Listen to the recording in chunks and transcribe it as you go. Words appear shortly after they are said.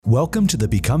Welcome to the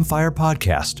Become Fire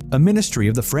podcast, a ministry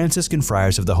of the Franciscan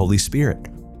Friars of the Holy Spirit.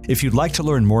 If you'd like to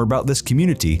learn more about this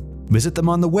community, visit them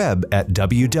on the web at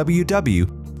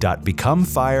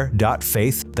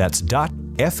www.becomefire.faith. That's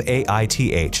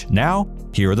 .faith. Now,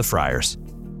 here are the Friars.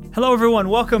 Hello, everyone.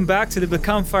 Welcome back to the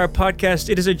Become Fire podcast.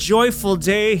 It is a joyful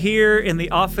day here in the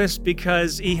office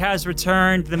because he has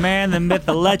returned, the man, the myth,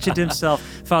 the legend himself,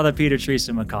 Father Peter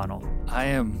Teresa McConnell. I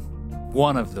am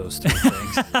one of those two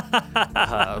things.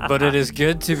 But it is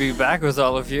good to be back with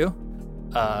all of you.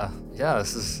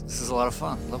 This is a lot of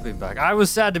fun. Love being back. I was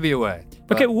sad to be away.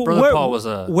 Okay, Brother Paul was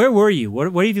where were you?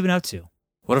 What have you been up to?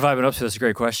 What have I been up to? That's a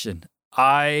great question.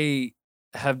 I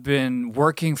have been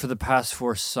working for the past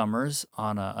 4 summers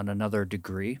on another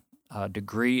degree, a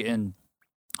degree in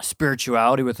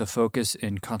spirituality with a focus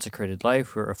in consecrated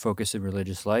life or a focus in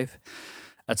religious life,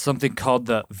 at something called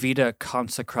the Vita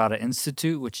Consecrata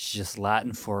Institute, which is just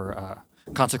Latin for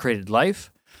consecrated life.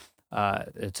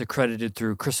 It's accredited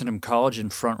through Christendom College in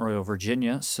Front Royal,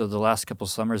 Virginia. So the last couple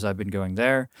summers I've been going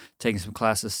there, taking some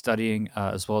classes, studying,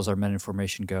 as well as our men in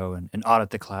formation go and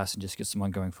audit the class and just get some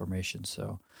ongoing formation.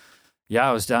 So yeah,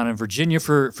 I was down in Virginia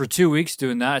for 2 weeks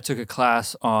doing that. I took a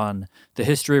class on the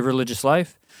history of religious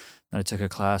life. Then I took a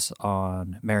class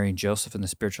on Mary and Joseph and the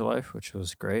spiritual life, which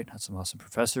was great. Had some awesome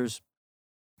professors.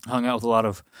 Hung out with a lot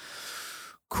of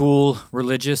cool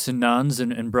religious and nuns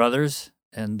and brothers.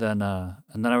 And then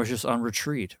I was just on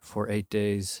retreat for 8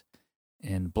 days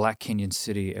in Black Canyon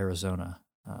City, Arizona,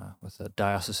 with a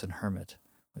diocesan hermit,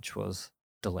 which was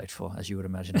delightful, as you would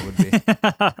imagine it would be.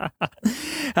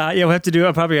 We'll have to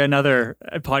do probably another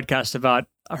podcast about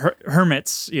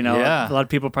hermits. You know, Yeah. A lot of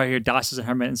people probably hear diocesan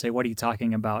hermit and say, "What are you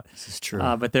talking about?" This is true.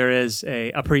 But there is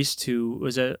a priest who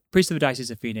was a priest of the Diocese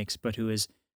of Phoenix, but who is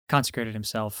consecrated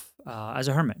himself as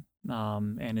a hermit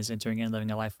and is entering in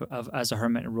living a life as a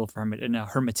hermit and rule for hermit in a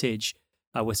hermitage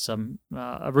with some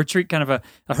a retreat, kind of a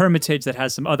hermitage that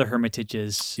has some other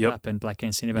hermitages up in Black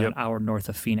Canyon City, about an hour north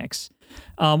of Phoenix.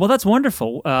 Well, that's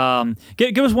wonderful.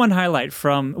 Give us one highlight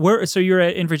from where. So you're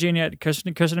in Virginia at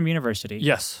Christendom University.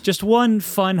 Yes. Just one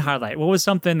fun highlight. What was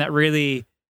something that really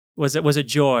was a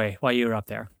joy while you were up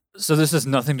there? So this has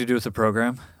nothing to do with the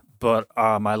program, but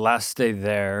my last day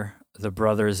there, the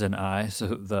brothers and I, so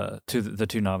the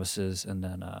two novices, and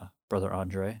then Brother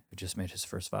Andre, who just made his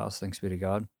first vows, thanks be to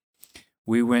God.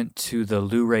 We went to the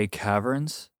Luray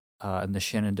Caverns in the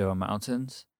Shenandoah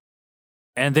Mountains,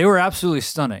 and they were absolutely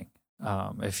stunning.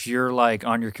 If you're like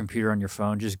on your computer, on your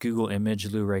phone, just Google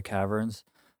image Luray Caverns.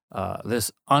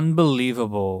 This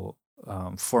unbelievable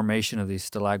formation of these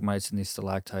stalagmites and these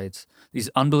stalactites, these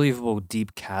unbelievable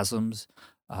deep chasms,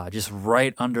 just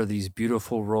right under these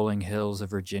beautiful rolling hills of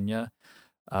Virginia.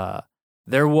 The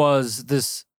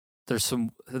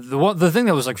thing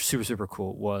that was like super, super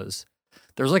cool was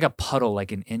there was like a puddle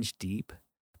like an inch deep,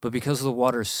 but because the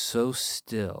water is so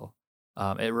still,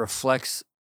 it reflects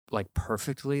like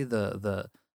perfectly the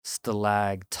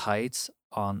stalactites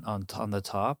on the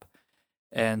top.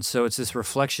 And so it's this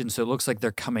reflection. So it looks like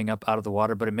they're coming up out of the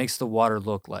water, but it makes the water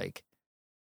look like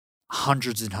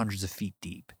hundreds and hundreds of feet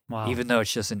deep. Wow. Even though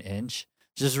it's just an inch.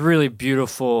 Just really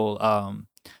beautiful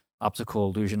optical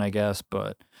illusion, I guess,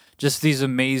 but just these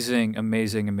amazing,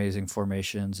 amazing, amazing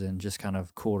formations, and just kind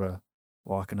of cool to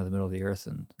walk into the middle of the earth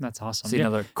and That's awesome. see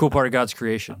another cool part of God's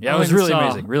creation. Yeah, I it was went and really saw-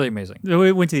 amazing, really amazing.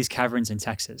 We went to these caverns in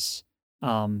Texas,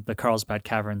 the Carlsbad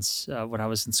Caverns, when I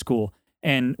was in school.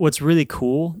 And what's really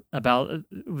cool about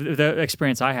the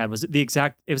experience I had was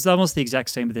it was almost the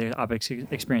exact same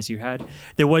experience you had.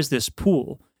 There was this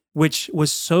pool, which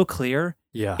was so clear.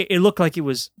 Yeah. It looked like it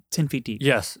was 10 feet deep.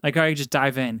 Yes. Like I could just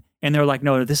dive in, and they're like,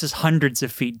 "No, this is hundreds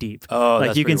of feet deep." Oh, like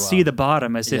that's you can pretty see wild. the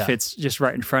bottom as if Yeah. it's just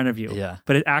right in front of you. Yeah.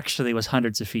 But it actually was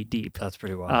hundreds of feet deep. That's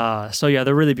pretty wild. So yeah,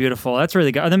 they're really beautiful. That's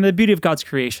really good. And then the beauty of God's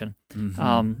creation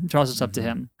Mhm. draws us up to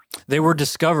Him. They were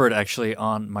discovered actually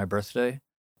on my birthday.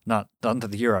 Not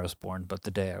the year I was born, but the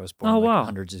day I was born. Oh, like wow.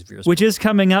 Hundreds of years. Which is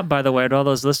coming up, by the way, to all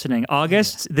those listening.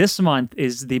 August, this month,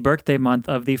 is the birthday month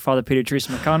of the Father Peter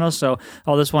Teresa McConnell. So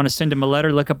I'll just want to send him a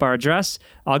letter, look up our address,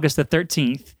 August the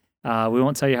 13th. We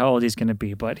won't tell you how old he's going to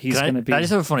be, but he's going to be... I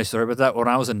just have a funny story about that. When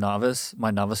I was a novice, my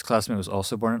novice classmate was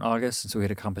also born in August, and so we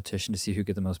had a competition to see who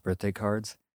get the most birthday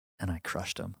cards, and I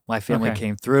crushed him. My family Okay.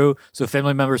 came through. So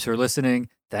family members who are listening,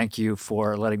 thank you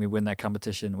for letting me win that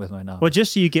competition with my novice. Well,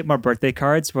 just so you get more birthday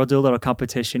cards, we'll do a little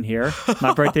competition here.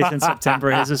 My birthday's in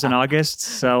September, his is in August,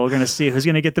 so we're going to see who's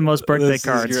going to get the most birthday This is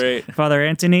cards. great. Father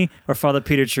Anthony or Father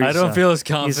Peter Teresa? I don't feel as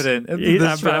confident.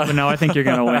 No, I think you're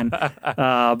going to win.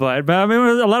 But I mean,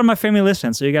 a lot of my family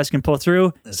listens, so you guys can pull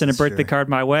through, This send a is birthday true. card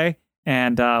my way,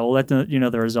 and we'll let you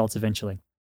know the results eventually.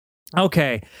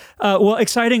 Okay. Well,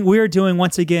 exciting. We're doing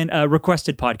once again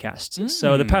requested podcasts.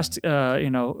 So the past,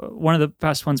 one of the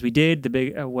past ones we did, the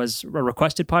big was a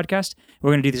requested podcast.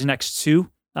 We're going to do these next two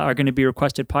are going to be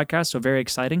requested podcasts. So very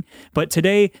exciting. But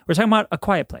today we're talking about A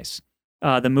Quiet Place.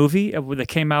 The movie that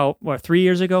came out 3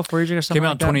 years ago, 4 years ago, something Came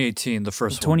out like in 2018, the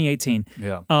first one. 2018.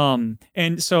 Yeah.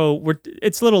 And so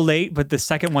it's a little late, but the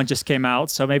second one just came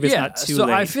out, so maybe it's not too late.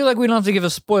 So I feel like we don't have to give a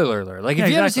spoiler alert. Like if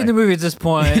you haven't seen exactly. the movie at this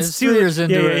point, it's 3 years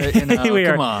into it. You know, We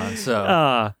are. come on.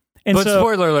 So, and but so,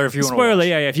 spoiler alert if you want to. spoiler, watch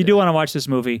yeah. If you do want to watch this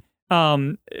movie,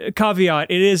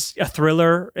 caveat: it is a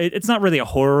thriller. It's not really a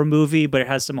horror movie, but it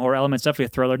has some horror elements. Definitely a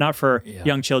thriller, not for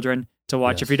young children to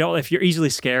watch. Yes. If you're easily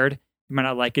scared, you might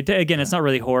not like it. Again, it's not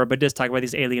really horror, but it does talk about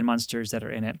these alien monsters that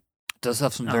are in it. It does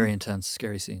have some very intense,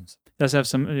 scary scenes. Does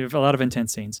have a lot of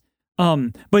intense scenes.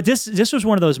 But this was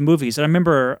one of those movies that I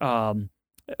remember.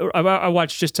 I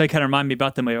watched just to kind of remind me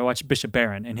about the movie. I watched Bishop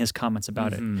Barron and his comments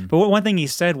about it. But one thing he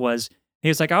said was, he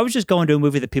was like, I was just going to a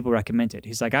movie that people recommended.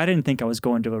 He's like, I didn't think I was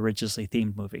going to a religiously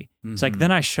themed movie. It's like,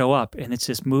 then I show up and it's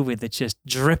this movie that's just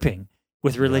dripping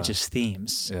with religious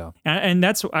themes. Yeah. And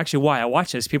that's actually why I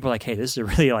watched this. People are like, hey, this is a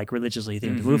really like religiously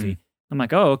themed movie. I'm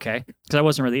like, oh, okay. Because I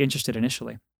wasn't really interested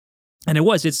initially. And it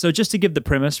was. So just to give the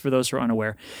premise for those who are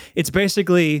unaware, it's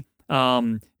basically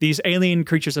these alien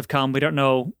creatures have come. We don't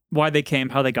know why they came,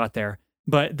 how they got there.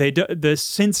 But the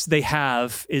sense they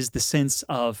have is the sense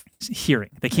of hearing.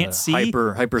 They can't see.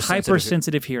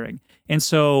 Hypersensitive hearing. And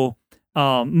so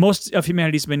most of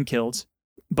humanity's been killed,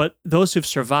 but those who've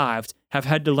survived have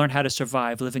had to learn how to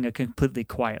survive living a completely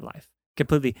quiet life,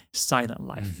 completely silent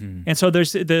life. And so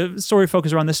there's the story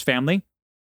focuses around this family,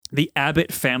 the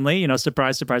Abbott family.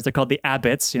 Surprise, surprise, they're called the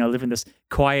Abbotts. Living this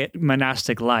quiet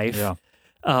monastic life. Yeah.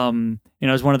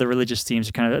 Is one of the religious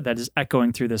themes kind of that is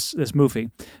echoing through this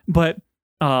movie. But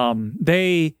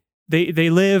they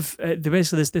live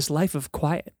basically this life of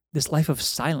quiet, this life of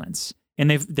silence, and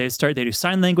they do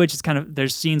sign language. It's kind of,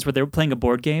 there's scenes where they're playing a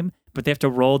board game, but they have to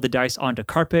roll the dice onto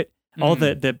carpet. All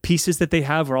the pieces that they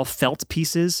have are all felt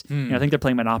pieces. I think they're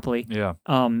playing Monopoly. Yeah.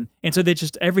 And so they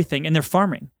just everything, and they're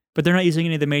farming, but they're not using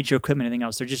any of the major equipment, anything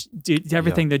else. They're just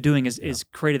everything they're doing is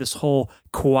created this whole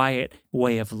quiet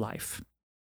way of life.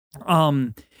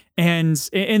 And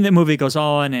in the movie it goes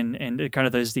on and it kind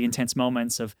of there's the intense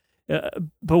moments of,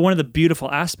 but one of the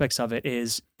beautiful aspects of it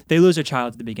is they lose a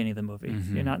child at the beginning of the movie.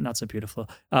 Not so beautiful,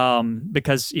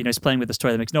 because he's playing with this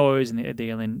toy that makes noise and the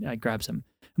alien grabs him.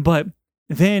 But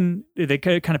then they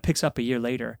kind of picks up a year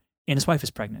later and his wife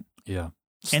is pregnant. Yeah.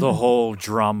 So the whole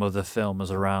drama of the film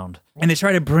is around. And they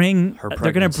try to bring,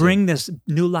 they're going to bring this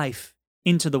new life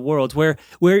into the world where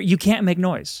you can't make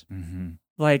noise.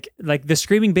 Like the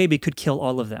screaming baby could kill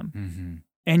all of them.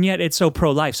 And yet it's so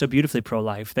pro-life, so beautifully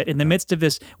pro-life, that in the midst of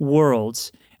this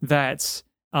world that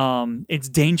it's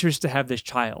dangerous to have this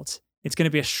child. It's going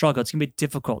to be a struggle. It's going to be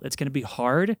difficult. It's going to be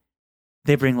hard.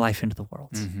 They bring life into the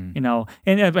world, and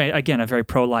again, a very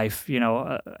pro-life,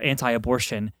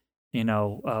 anti-abortion,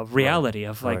 reality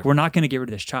of like, we're not going to get rid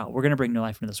of this child. We're going to bring new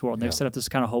life into this world. And they've set up this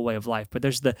kind of whole way of life. But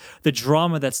there's the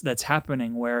drama that's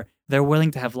happening where they're willing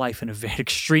to have life in a very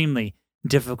extremely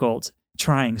difficult,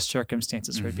 trying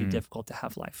circumstances where it'd be difficult to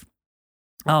have life.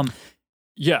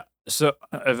 Yeah. So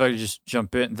if I could just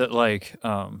jump in, that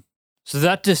so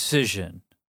that decision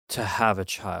to have a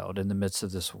child in the midst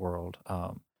of this world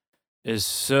is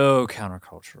so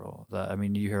countercultural that,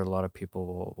 you hear a lot of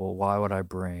people, well, why would I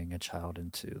bring a child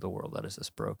into the world that is this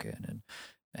broken?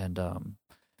 And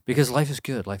because life is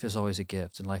good, life is always a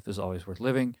gift, and life is always worth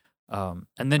living. And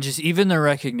then just even the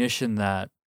recognition that,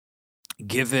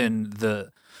 given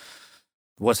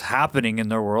what's happening in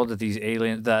their world, that these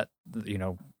aliens that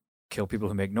kill people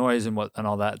who make noise and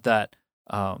all that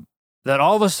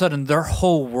all of a sudden their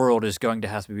whole world is going to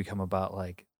have to become about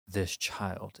like this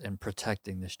child and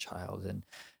protecting this child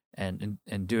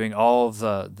and doing all of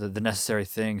the necessary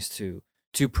things to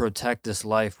protect this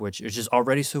life, which is just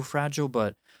already so fragile,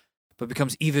 but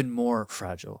becomes even more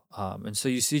fragile. And so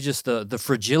you see just the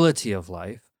fragility of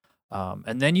life.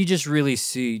 And then you just really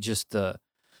see just the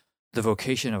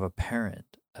vocation of a parent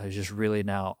just really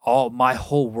now my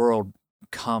whole world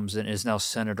comes and is now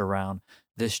centered around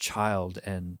this child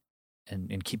and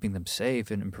keeping them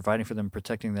safe and providing for them,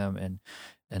 protecting them, and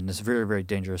this very, very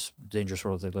dangerous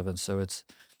world they live in. So it's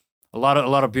a lot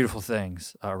of beautiful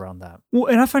things around that. Well,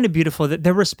 and I find it beautiful that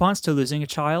their response to losing a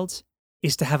child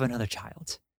is to have another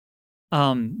child.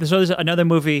 There's another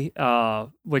movie,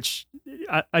 which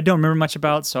I don't remember much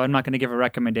about, so I'm not going to give a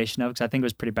recommendation of, because I think it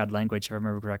was pretty bad language, if I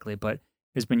remember correctly, but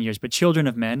it's been years. But Children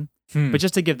of Men. But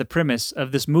just to give the premise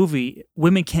of this movie,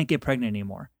 women can't get pregnant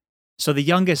anymore. So the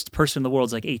youngest person in the world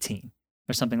is like 18.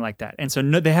 or something like that. And so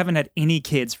no, they haven't had any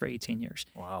kids for 18 years.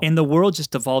 Wow. And the world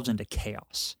just devolves into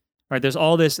chaos. Right? There's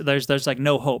all this, there's like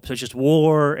no hope. So it's just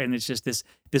war, and it's just this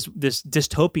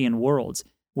dystopian world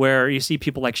where you see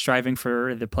people like striving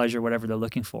for the pleasure, whatever they're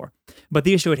looking for. But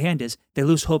the issue at hand is they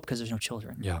lose hope because there's no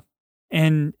children. Yeah.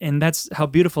 And that's how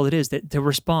beautiful it is that to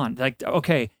respond. Like,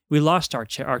 okay, we lost our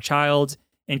child,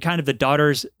 and kind of the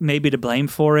daughter's maybe to blame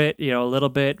for it, a little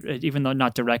bit, even though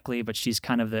not directly, but she's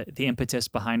kind of the impetus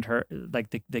behind her, like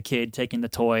the kid taking the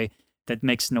toy that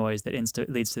makes noise that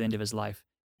leads to the end of his life.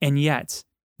 And yet,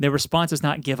 the response is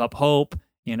not give up hope,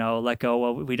 let go.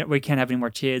 Well, we can't have any more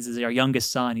kids. This is our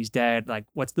youngest son. He's dead. Like,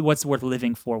 what's worth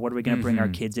living for? What are we going to bring our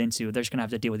kids into? They're just going to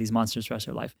have to deal with these monsters the rest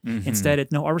of their life. Instead,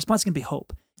 our response is going to be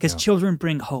hope, because children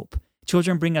bring hope.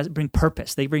 Children bring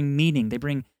purpose. They bring meaning. They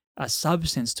bring a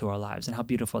substance to our lives, and how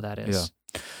beautiful that is.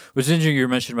 Yeah. What's interesting you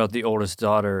mentioned about the oldest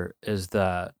daughter is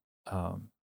that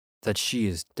that she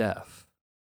is deaf.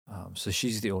 So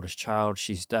she's the oldest child.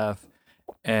 She's deaf.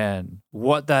 And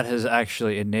what that has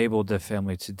actually enabled the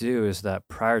family to do is that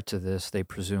prior to this, they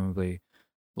presumably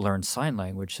learned sign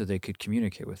language so they could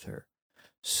communicate with her.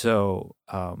 So,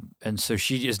 and so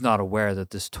she is not aware that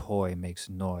this toy makes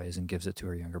noise and gives it to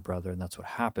her younger brother, and that's what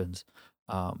happens.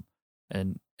 But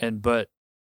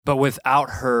without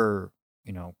her,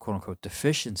 quote unquote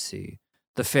deficiency,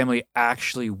 the family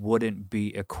actually wouldn't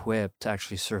be equipped to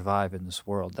actually survive in this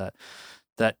world.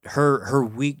 That her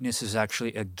weakness is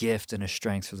actually a gift and a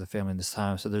strength for the family in this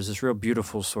time. So there's this real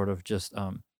beautiful sort of just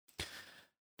kind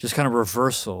of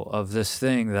reversal of this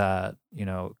thing that,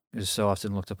 is so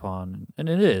often looked upon. And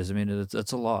it is. I mean, it's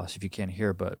a loss if you can't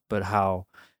hear, but how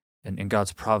in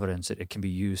God's providence, it can be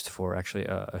used for actually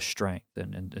a strength.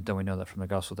 And then we know that from the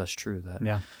gospel, that's true.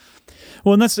 Yeah.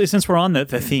 Well, and that's, since we're on the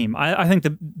theme, I think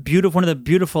one of the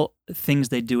beautiful things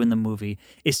they do in the movie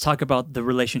is talk about the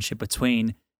relationship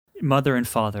between mother and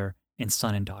father and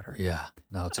son and daughter. Yeah,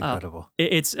 no, it's incredible.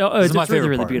 It's really,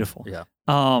 really beautiful. Yeah.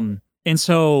 And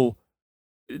so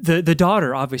the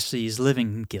daughter obviously is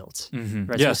living in guilt.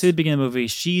 Right. Yes. So we see at the beginning of the movie,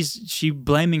 she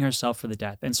blaming herself for the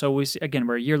death. And so we see, again,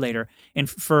 we're a year later, and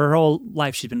for her whole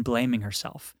life she's been blaming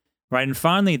herself. Right. And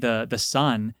finally the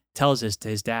son tells this to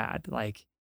his dad, like,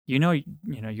 your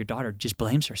daughter just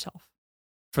blames herself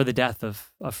for the death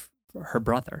of her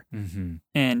brother.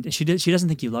 And she doesn't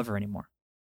think you love her anymore.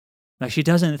 Like, she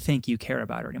doesn't think you care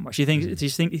about her anymore. She thinks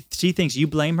she thinks you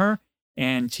blame her,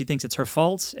 and she thinks it's her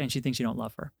fault, and she thinks you don't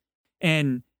love her.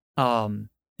 And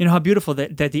how beautiful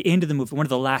that at the end of the movie, one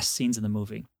of the last scenes in the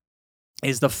movie,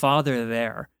 is the father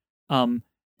there,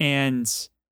 and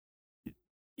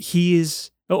he is.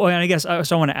 Oh, and I guess I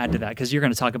want to add to that, because you're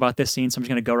going to talk about this scene, so I'm just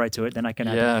going to go right to it. Then I can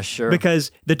add. Yeah, sure.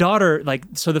 Because the daughter,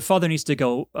 so the father needs to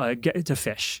go get to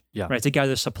fish, yeah, right, to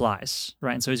gather supplies,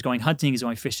 right, and so he's going hunting, he's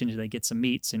going fishing to get some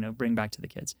meats, bring back to the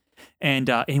kids, and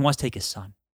he wants to take his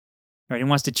son, right, he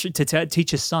wants to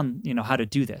teach his son, how to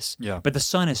do this, yeah, but the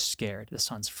son is scared, the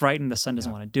son's frightened, the son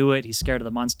doesn't want to do it, he's scared of the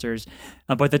monsters,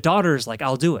 but the daughter's like,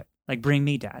 I'll do it, like, bring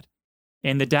me, Dad.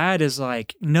 And the dad is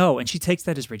like, no. And she takes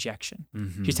that as rejection.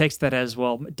 She takes that as,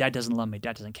 well, Dad doesn't love me.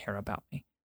 Dad doesn't care about me.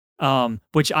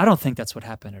 Which I don't think that's what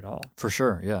happened at all. For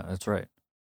sure. Yeah, that's right.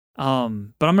 But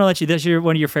I'm going to let you, this is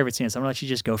one of your favorite scenes. I'm going to let you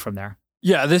just go from there.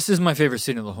 Yeah, this is my favorite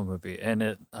scene in the whole movie.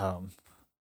 And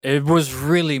it was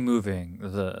really moving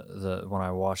when I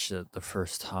watched it the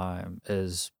first time,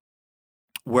 is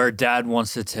where Dad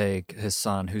wants to take his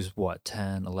son, who's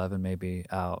 10, 11 maybe,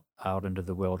 out into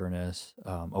the wilderness,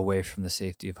 away from the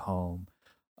safety of home,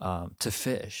 to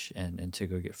fish and to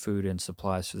go get food and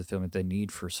supplies for the family that they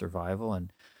need for survival.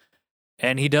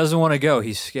 And he doesn't want to go.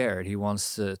 He's scared. He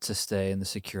wants to stay in the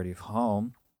security of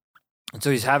home. And so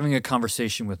he's having a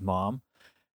conversation with Mom,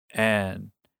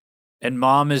 and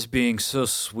Mom is being so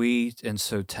sweet and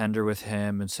so tender with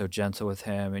him and so gentle with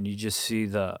him, and you just see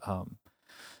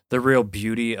the real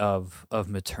beauty of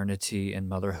maternity and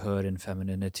motherhood and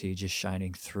femininity just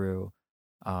shining through,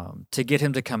 to get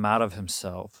him to come out of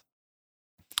himself.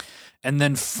 And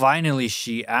then finally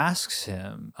she asks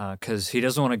him, because he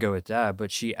doesn't want to go with Dad,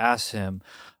 but she asks him,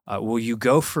 will you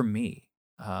go for me?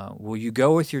 Will you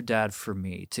go with your dad for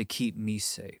me, to keep me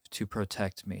safe, to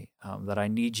protect me? That I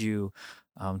need you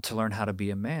to learn how to be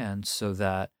a man, so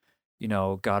that,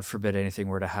 God forbid anything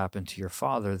were to happen to your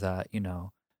father, that,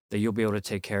 that you'll be able to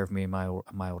take care of me in my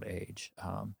old age.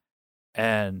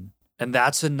 And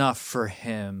that's enough for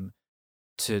him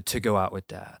to go out with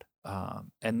Dad.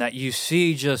 And that you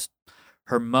see just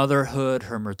her motherhood,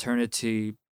 her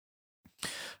maternity,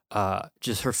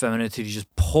 just her femininity,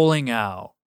 just pulling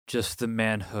out just the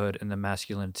manhood and the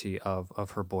masculinity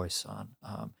of her boy son,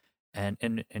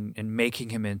 and making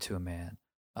him into a man.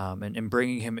 and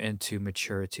bringing him into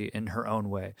maturity in her own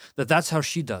way. That's how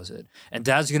she does it. And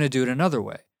Dad's going to do it another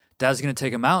way. Dad's going to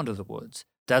take him out into the woods.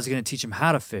 Dad's going to teach him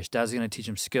how to fish. Dad's going to teach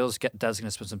him skills. Dad's going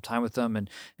to spend some time with them and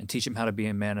teach him how to be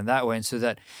a man in that way. And so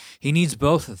that he needs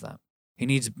both of them. He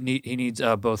needs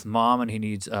both mom and he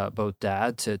needs both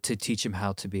dad to teach him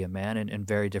how to be a man in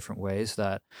very different ways.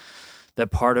 That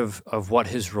part of what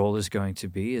his role is going to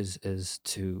be is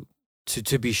to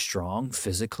be strong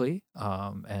physically,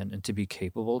 and to be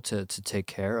capable to take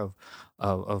care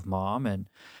of mom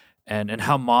and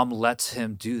how mom lets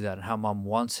him do that and how mom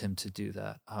wants him to do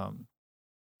that.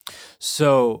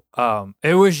 So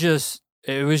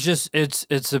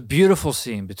it's a beautiful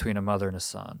scene between a mother and a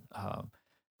son,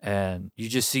 and you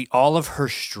just see all of her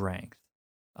strength.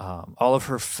 All of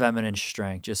her feminine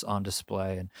strength just on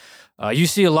display. And you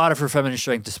see a lot of her feminine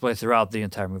strength displayed throughout the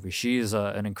entire movie. She is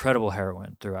an incredible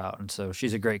heroine throughout. And so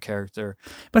she's a great character.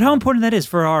 But how important that is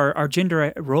for our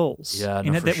gender roles. Yeah,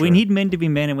 that we need men to be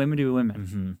men and women to be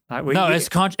women.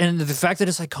 Mm-hmm. And the fact that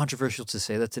it's like controversial to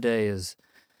say that today is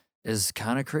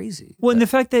kind of crazy. Well, and the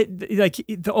fact that like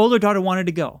the older daughter wanted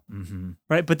to go,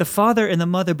 right? But the father and the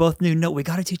mother both knew, no, we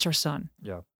got to teach our son.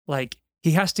 Yeah. Like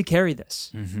he has to carry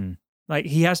this. Mm-hmm. Like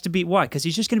he has to be, why? Because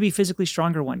he's just going to be physically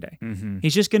stronger one day. Mm-hmm.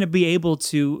 He's just going to be able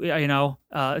to,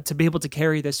 to be able to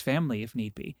carry this family if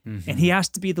need be. Mm-hmm. And he has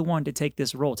to be the one to take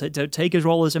this role, to take his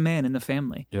role as a man in the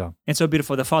family. Yeah. And so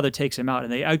beautiful. The father takes him out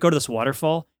and they go to this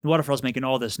waterfall. The waterfall's making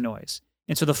all this noise.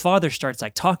 And so the father starts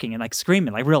like talking and like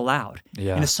screaming like real loud.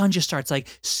 Yeah. And the son just starts like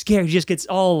scared. He just gets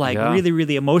all like really,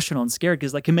 really emotional and scared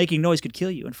because like making noise could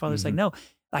kill you. And father's like, no,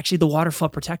 actually the waterfall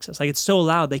protects us. Like it's so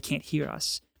loud they can't hear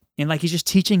us. And like he's just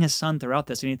teaching his son throughout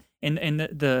this.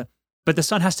 But the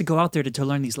son has to go out there to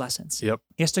learn these lessons. Yep.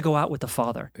 He has to go out with the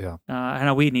father. Yeah. I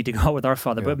know we need to go out with our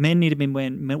father, but men need to be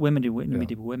men, women need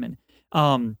to be women.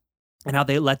 And how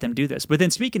they let them do this. But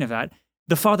then speaking of that,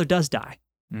 the father does die.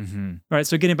 Mm-hmm. Right.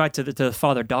 So getting back to the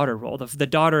father-daughter role, the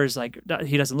daughter is like,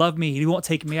 he doesn't love me. He won't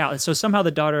take me out. And so somehow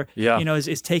the daughter,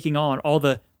 is taking on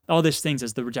all these things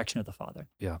as the rejection of the father.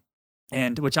 Yeah.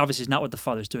 And which obviously is not what the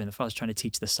father's doing. The father's trying to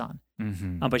teach the son.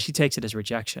 Mm-hmm. But she takes it as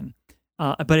rejection.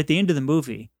 But at the end of the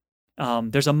movie,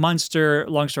 there's a monster.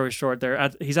 Long story short,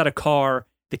 he's at a car.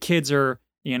 The kids are,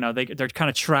 they're kind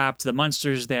of trapped. The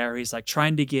monster's there. He's like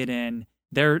trying to get in.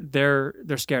 They're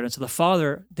scared. And so the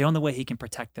father, the only way he can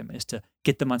protect them is to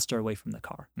get the monster away from the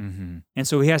car. Mm-hmm. And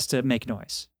so he has to make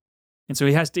noise. And so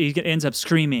he ends up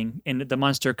screaming, and the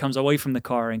monster comes away from the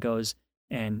car and goes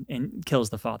and kills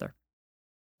the father.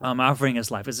 Offering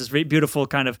his life. It's this beautiful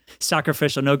kind of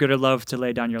sacrificial, no greater love to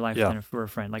lay down your life than for a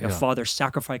friend, like a father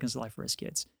sacrificing his life for his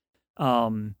kids,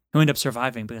 who end up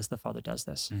surviving because the father does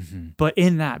this. Mm-hmm. But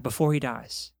in that, before he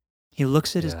dies, he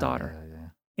looks at his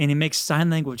daughter and he makes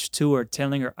sign language to her,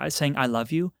 telling her, saying, I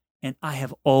love you, and I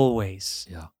have always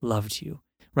loved you,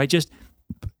 right? Just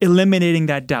eliminating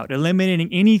that doubt,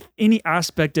 eliminating any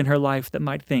aspect in her life that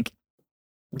might think,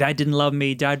 Dad didn't love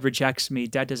me. Dad rejects me.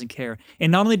 Dad doesn't care.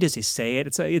 And not only does he say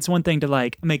it, it's one thing to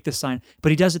like make this sign, but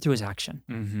he does it through his action.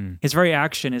 Mm-hmm. His very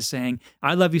action is saying,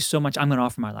 I love you so much. I'm going to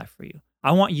offer my life for you.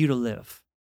 I want you to live,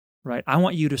 right? I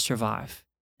want you to survive.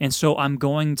 And so I'm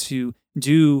going to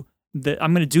do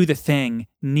the thing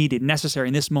needed, necessary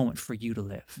in this moment for you to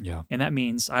live. Yeah. And that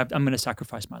means I'm going to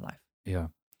sacrifice my life. Yeah.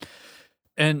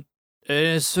 And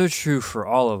it's so true for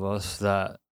all of us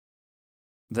that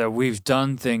we've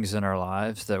done things in our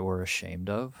lives that we're ashamed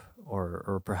of,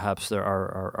 or perhaps there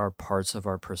are parts of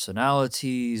our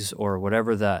personalities or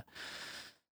whatever that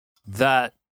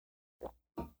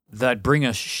bring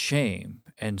us shame.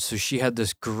 And so she had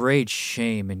this great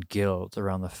shame and guilt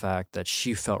around the fact that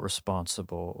she felt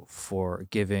responsible for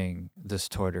giving this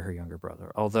toy to her younger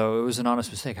brother. Although it was an honest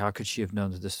mistake. How could she have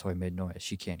known that this toy made noise?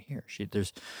 She can't hear.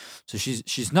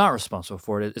 She's not responsible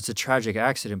for it. It's a tragic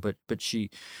accident, but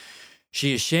she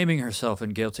is shaming herself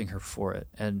and guilting her for it,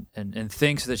 and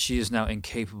thinks that she is now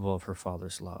incapable of her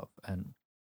father's love. And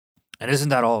isn't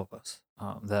that all of us?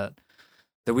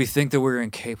 That we think that we're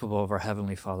incapable of our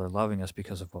Heavenly Father loving us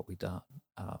because of what we've done,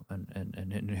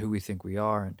 and who we think we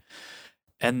are,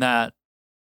 and that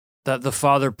the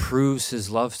Father proves His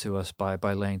love to us by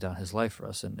laying down His life for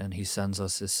us, and He sends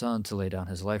us His Son to lay down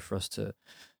His life for us to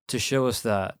show us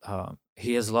that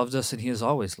He has loved us and He has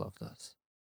always loved us.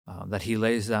 That He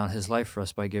lays down His life for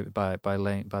us by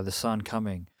the Son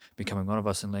coming, becoming one of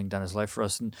us, and laying down His life for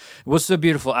us. And what's so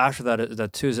beautiful after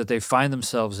that too is that they find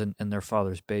themselves in their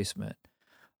father's basement,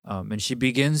 and she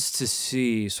begins to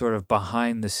see sort of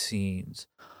behind the scenes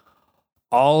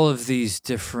all of these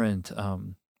different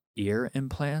ear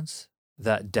implants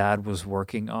that Dad was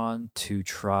working on to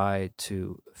try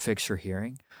to fix her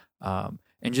hearing.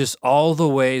 and just all the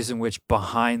ways in which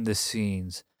behind the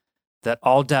scenes that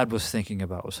all Dad was thinking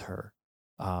about was her.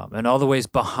 And all the ways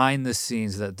behind the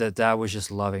scenes that Dad was just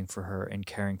loving for her and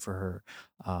caring for her.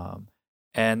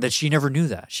 And that she never knew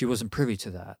that. She wasn't privy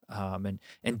to that.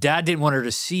 And Dad didn't want her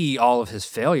to see all of his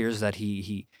failures, that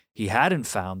he hadn't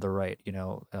found the right,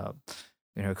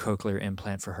 cochlear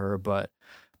implant for her, but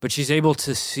she's able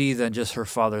to see then just her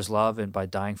father's love and by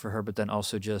dying for her, but then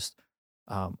also just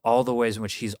all the ways in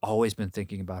which he's always been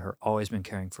thinking about her, always been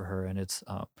caring for her. And it's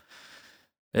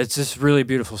this really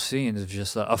beautiful scene of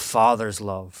just a father's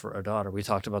love for a daughter. We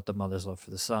talked about the mother's love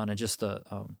for the son, and just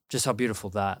how beautiful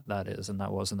that is, and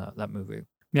that was in that movie.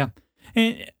 Yeah.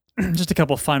 And just a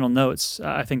couple of final notes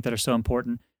I think that are so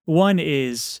important. One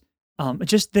is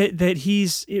just that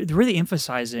he's really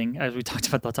emphasizing, as we talked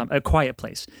about the time, a quiet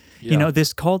place. Yeah.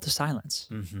 This call to silence.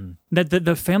 Mm-hmm. That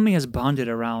the family has bonded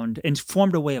around and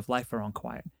formed a way of life around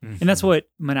quiet. Mm-hmm. And that's what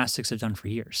monastics have done for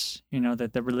years.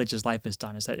 That the religious life has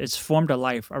done, is that it's formed a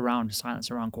life around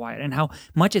silence, around quiet, and how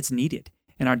much it's needed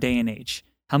in our day and age.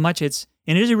 And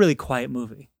it is a really quiet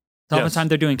movie. All the time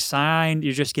they're doing sign,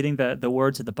 you're just getting the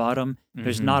words at the bottom.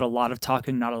 There's Mm-hmm. not a lot of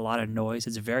talking, not a lot of noise.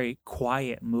 It's a very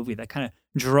quiet movie that kind of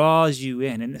draws you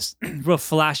in this real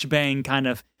flashbang kind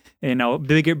of,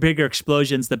 bigger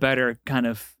explosions, the better kind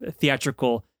of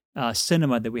theatrical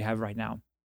cinema that we have right now.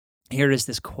 Here is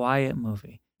this quiet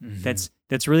movie Mm-hmm.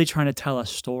 that's really trying to tell a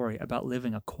story about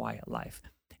living a quiet life.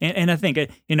 And I think,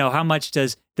 how much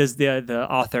does the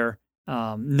author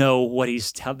know what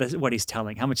he's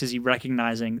telling? How much is he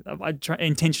recognizing,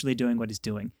 intentionally doing what he's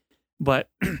doing? But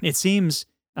it seems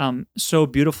so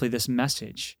beautifully, this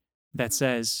message that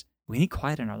says we need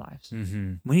quiet in our lives.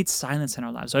 Mm-hmm. We need silence in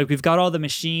our lives. Like, we've got all the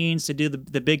machines to do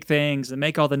the big things and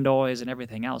make all the noise and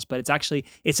everything else, but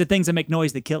it's the things that make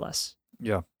noise that kill us,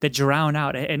 Yeah. that drown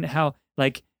out, and how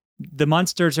the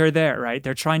monsters are there, right?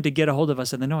 They're trying to get a hold of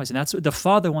us in the noise, and that's what the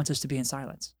Father wants us to be, in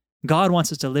silence. God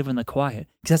wants us to live in the quiet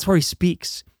because that's where he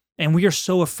speaks. And we are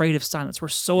so afraid of silence. We're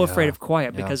so afraid of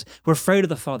quiet because we're afraid of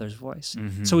the Father's voice.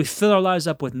 Mm-hmm. So we fill our lives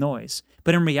up with noise.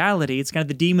 But in reality, it's kind of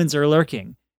the demons are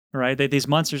lurking, right? These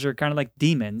monsters are kind of like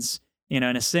demons, in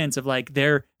a sense of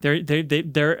they're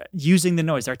using the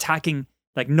noise. They're attacking.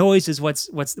 Like, noise is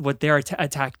what they're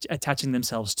attaching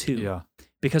themselves to. Yeah.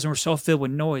 Because when we're so filled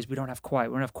with noise, we don't have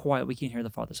quiet. We don't have quiet. We can't hear the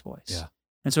Father's voice. Yeah.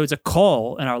 And so it's a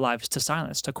call in our lives to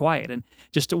silence, to quiet. And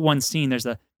just one scene, there's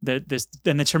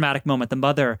the traumatic moment. The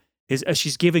mother is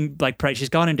she's giving she's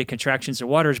gone into contractions. Her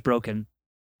water's broken.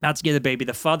 Not to get the baby.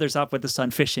 The father's up with the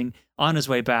son fishing on his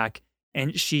way back,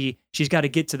 and she's got to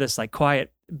get to this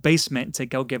quiet basement to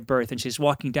go give birth. And she's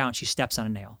walking down. She steps on a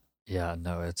nail. Yeah.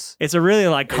 No, it's a really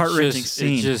heart-wrenching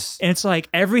scene. And it's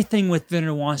everything within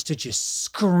her wants to just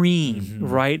scream,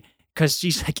 right? Because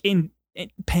she's in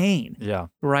pain. Yeah.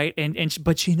 Right.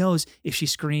 But she knows if she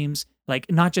screams,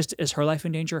 not just is her life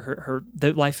in danger,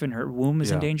 the life in her womb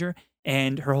is in danger,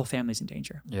 and her whole family's in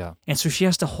danger. Yeah. And so she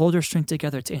has to hold her strength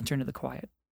together to enter into the quiet.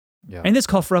 Yeah. And this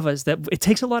call for us is that it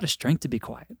takes a lot of strength to be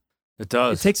quiet. It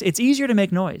does. It's easier to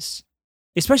make noise,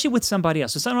 especially with somebody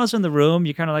else. So someone else in the room,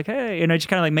 you're kind of hey, just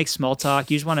kind of make small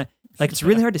talk. You just want to it's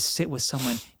really hard to sit with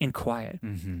someone in quiet,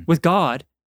 with God,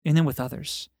 and then with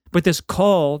others. But this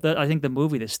call, that I think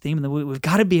this theme in the movie, we've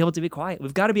got to be able to be quiet.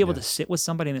 We've got to be able to sit with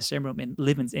somebody in the same room and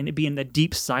live and be in the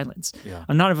deep silence. Yeah.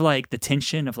 And not of the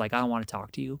tension of I don't want to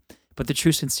talk to you, but the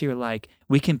true sincere,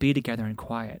 we can be together in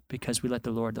quiet because we let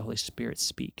the Lord, the Holy Spirit,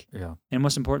 speak. Yeah. And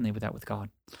most importantly, with God.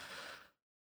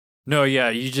 No,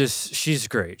 yeah, she's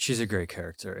great. She's a great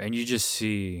character. And you just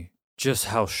see just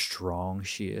how strong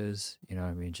she is. You know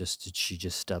what I mean? She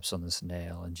just steps on this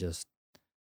nail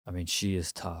and she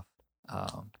is tough.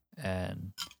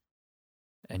 And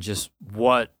just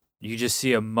what you just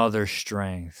see a mother's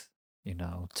strength,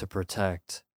 to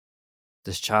protect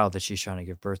this child that she's trying to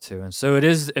give birth to. And so it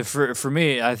is, for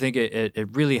me, I think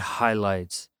it really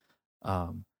highlights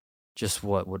just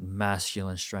what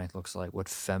masculine strength looks like, what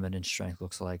feminine strength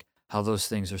looks like, how those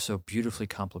things are so beautifully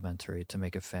complementary to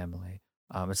make a family.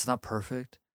 It's not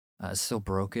perfect. It's still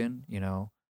broken,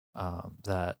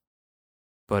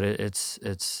 but it's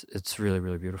really,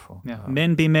 really beautiful. Yeah.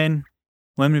 Men be men,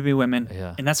 women be women.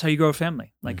 Yeah. And that's how you grow a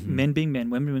family. Men being men,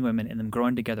 women being women, and them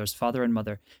growing together as father and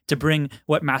mother to bring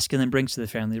what masculine brings to the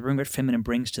family, to bring what feminine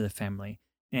brings to the family,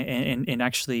 and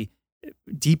actually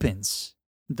deepens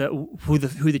who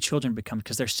the children become,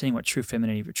 because they're seeing what true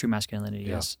femininity, true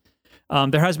masculinity is.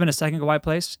 There has been a second Quiet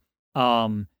Place.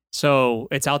 So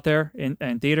it's out there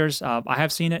in theaters. I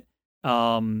have seen it.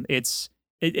 It's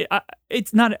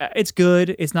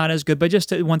good. It's not as good, but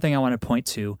just one thing I want to point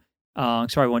to.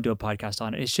 Sorry, I won't do a podcast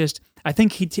on it. It's just, I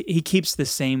think he keeps the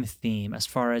same theme as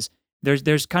far as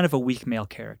there's kind of a weak male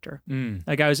character.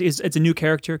 That guy it's a new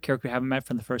character we haven't met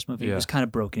from the first movie. He was kind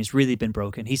of broken. He's really been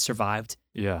broken. He survived.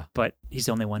 Yeah. But he's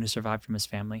the only one who survived from his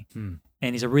family. And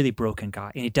he's a really broken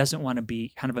guy. And he doesn't want to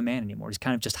be kind of a man anymore. He's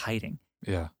kind of just hiding.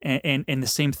 Yeah. And the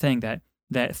same thing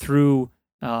that through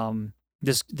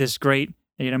this great,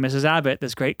 Mrs. Abbott,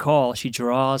 this great call, she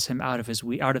draws him out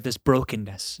of this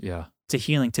brokenness. Yeah. To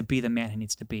healing, to be the man he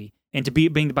needs to be. And to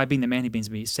being the man he needs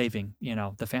to be, saving,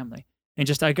 the family. And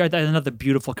just I got another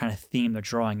beautiful kind of theme they're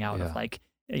drawing out of like,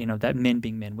 that men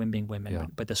being men, women being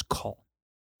women, but this call.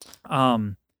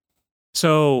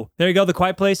 So there you go, The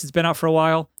Quiet Place. It's been out for a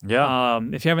while. Yeah.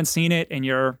 If you haven't seen it and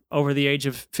you're over the age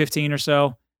of 15 or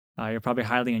so, you'll probably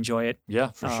highly enjoy it.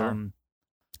 Yeah, for sure.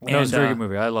 That was a very good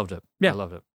movie. I loved it. Yeah. I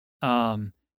loved it.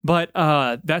 But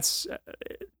that's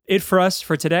it for us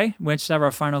for today. We just have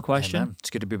our final question. Hey, it's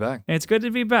good to be back. It's good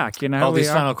to be back. All these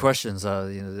final questions,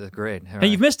 they're great. Hey,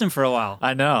 you've missed them for a while.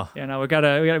 I know. We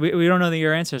don't know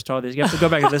your answers to all these. You have to go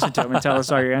back and listen to them and tell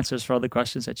us all your answers for all the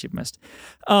questions that you've missed.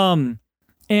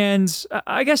 And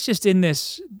I guess just in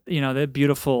this, the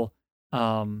beautiful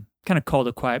kind of call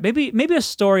to quiet. Maybe a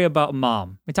story about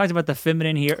mom. We talked about the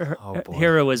feminine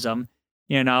heroism.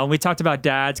 We talked about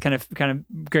dads, kind of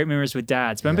great memories with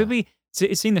dads. But maybe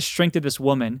seeing the strength of this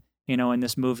woman, in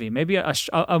this movie. Maybe a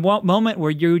moment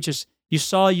where you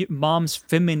saw mom's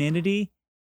femininity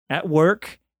at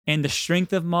work and the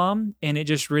strength of mom, and it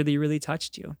just really, really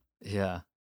touched you. Yeah.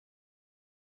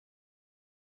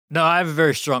 No, I have a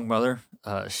very strong mother.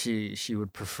 She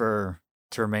would prefer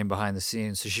to remain behind the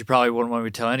scenes, so she probably wouldn't want me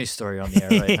to tell any story on the air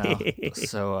right now.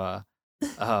 So,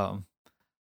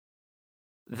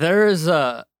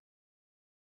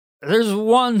 there's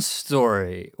one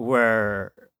story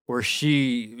where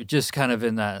she just kind of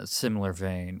in that similar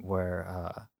vein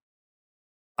where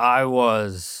I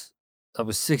was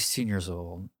 16 years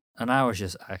old and I was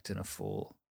just acting a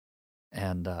fool,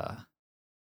 and it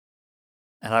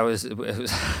was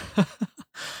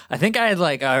I think I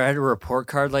had a report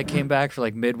card came back for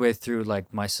midway through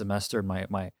my semester,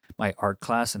 my art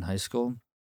class in high school.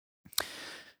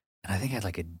 And I think I had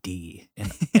a D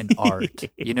in art.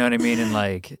 You know what I mean?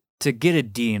 And to get a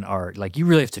D in art, you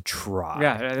really have to try.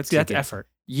 Yeah, that's effort.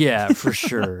 Yeah, for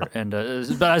sure. And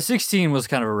but 16 was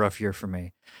kind of a rough year for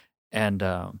me. And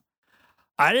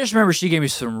I just remember she gave me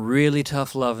some really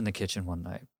tough love in the kitchen one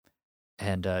night.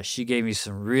 And she gave me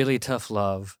some really tough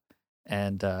love.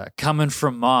 And coming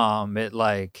from mom, it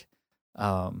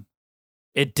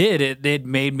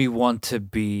made me want to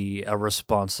be a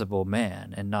responsible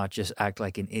man and not just act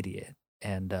like an idiot.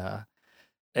 And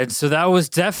so that was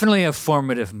definitely a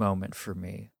formative moment for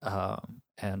me.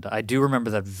 And I do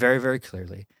remember that very, very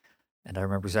clearly. And I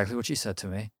remember exactly what she said to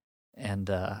me. And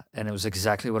it was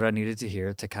exactly what I needed to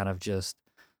hear to kind of just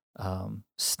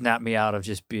snap me out of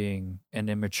just being an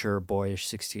immature, boyish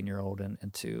 16-year-old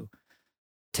and to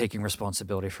taking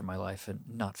responsibility for my life and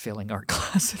not failing art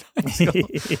class in high school.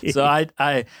 So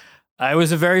I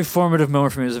was a very formative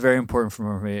moment for me. It was a very important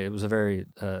moment for me. It was a very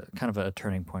kind of a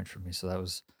turning point for me. So that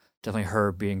was definitely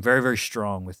her being very, very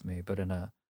strong with me, but in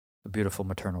a beautiful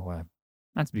maternal way.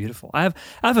 That's beautiful. I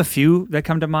have a few that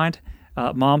come to mind.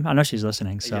 Mom, I know she's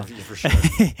listening, so yeah, for sure.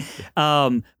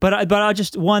 But I'll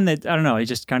just one that I don't know. You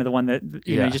just kind of the one that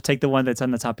you just take the one that's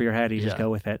on the top of your head. You just go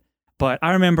with it. But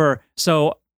I remember,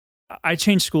 so I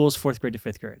changed schools 4th grade to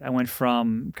 5th grade. I went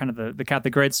from kind of the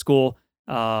Catholic grade school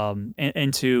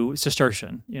into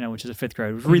Cistercian, which is a 5th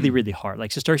grade. It was really, really hard.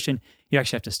 Cistercian, you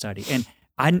actually have to study, and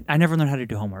I never learned how to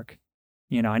do homework.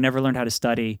 I never learned how to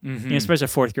study, especially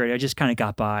 4th grade. I just kind of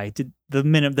got by, did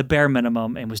the bare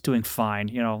minimum, and was doing fine.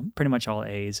 Pretty much all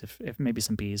A's, if maybe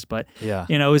some B's. But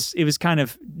it was kind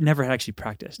of never had actually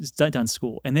practiced. It's done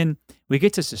school, and then we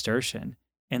get to Cistercian,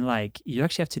 and you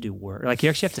actually have to do work. You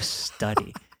actually have to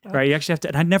study, right? You actually have to.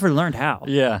 And I never learned how.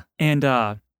 Yeah. And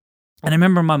I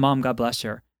remember my mom, God bless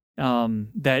her,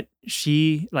 that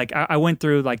she I went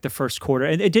through the first quarter,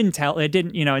 and it didn't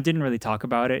really talk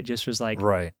about it. It just was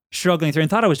right. Struggling through, and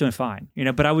thought I was doing fine,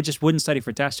 but I wouldn't study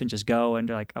for tests and just go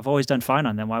and I've always done fine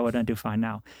on them. Why wouldn't I do fine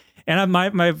now? And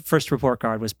my first report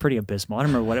card was pretty abysmal. I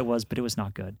don't remember what it was, but it was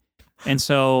not good. And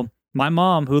so my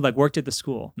mom, who worked at the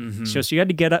school, so she had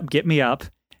to get me up,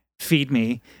 feed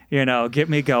me, get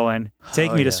me going,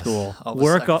 take me to school,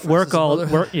 work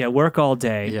all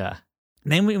day. Yeah.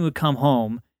 And then we would come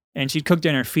home and she'd cook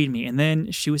dinner and feed me, and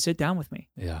then she would sit down with me.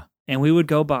 Yeah. And we would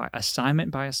go by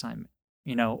assignment by assignment,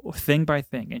 thing by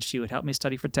thing. And she would help me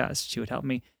study for tests. She would help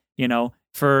me,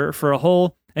 for a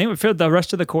whole, I think for the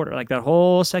rest of the quarter, that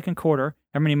whole second quarter,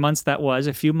 how many months that was,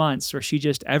 a few months, where she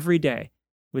just every day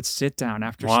would sit down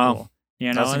after school,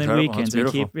 That's and then incredible. weekends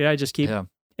and keep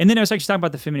And then I was actually talking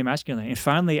about the feminine masculine. And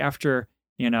finally, after,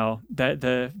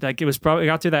 it was probably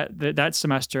got through that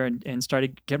semester and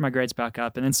started getting my grades back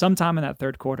up. And then sometime in that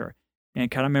third quarter, and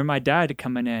kind of remember my dad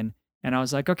coming in, and I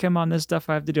was like, okay, Mom, this stuff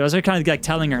I have to do. I was kind of like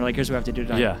telling her, like, here's what I have to do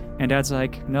tonight. Yeah. And Dad's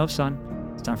like, no, son,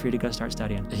 it's time for you to go start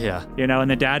studying. Yeah. And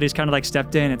the dad who's kind of like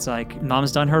stepped in. It's like,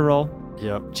 Mom's done her role.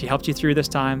 Yep. She helped you through this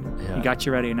time. Yeah. You got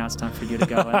you ready, and now it's time for you to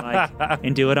go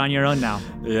and do it on your own now.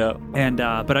 Yeah. And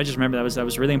but I just remember that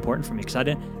was really important for me, because I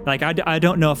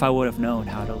don't know if I would have known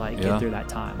how to get through that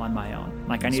time on my own.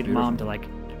 Like, I needed Mom to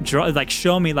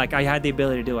show me I had the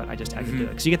ability to do it. I just had to do it.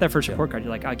 Because you get that first report card,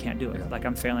 you're like, I can't do it. Like,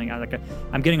 I'm failing.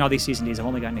 I'm getting all these C's and D's. I've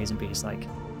only gotten A's and B's. Like,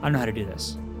 I don't know how to do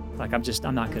this. Like, I'm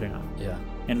not good enough. Yeah.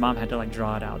 And Mom had to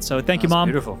draw it out. So thank you, Mom.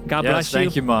 Beautiful. God bless you.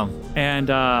 Thank you, Mom. And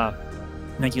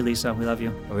thank you, Lisa. We love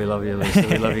you. We love you, Lisa.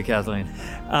 We love you, Kathleen.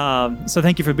 So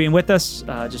thank you for being with us.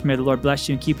 Just may the Lord bless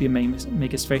you and keep you.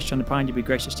 Make his face shine upon you, be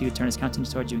gracious to you, turn his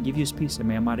countenance towards you, and give you his peace. And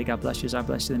may Almighty God bless you as I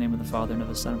bless you in the name of the Father, and of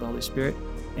the Son, and of the Holy Spirit.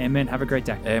 Amen. Have a great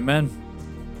day. Amen.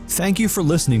 Thank you for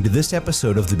listening to this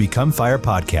episode of the Become Fire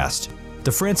podcast.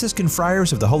 The Franciscan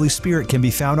Friars of the Holy Spirit can be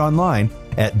found online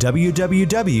at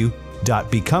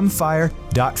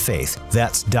www.becomefire.faith.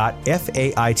 That's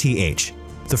 .faith.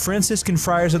 The Franciscan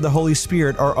Friars of the Holy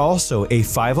Spirit are also a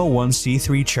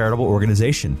 501c3 charitable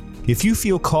organization. If you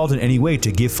feel called in any way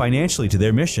to give financially to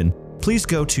their mission, please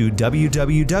go to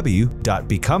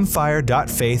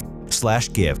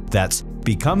www.becomefire.faith/give. That's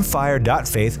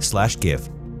becomefire.faith/give.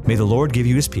 May the Lord give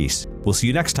you his peace. We'll see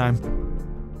you next time.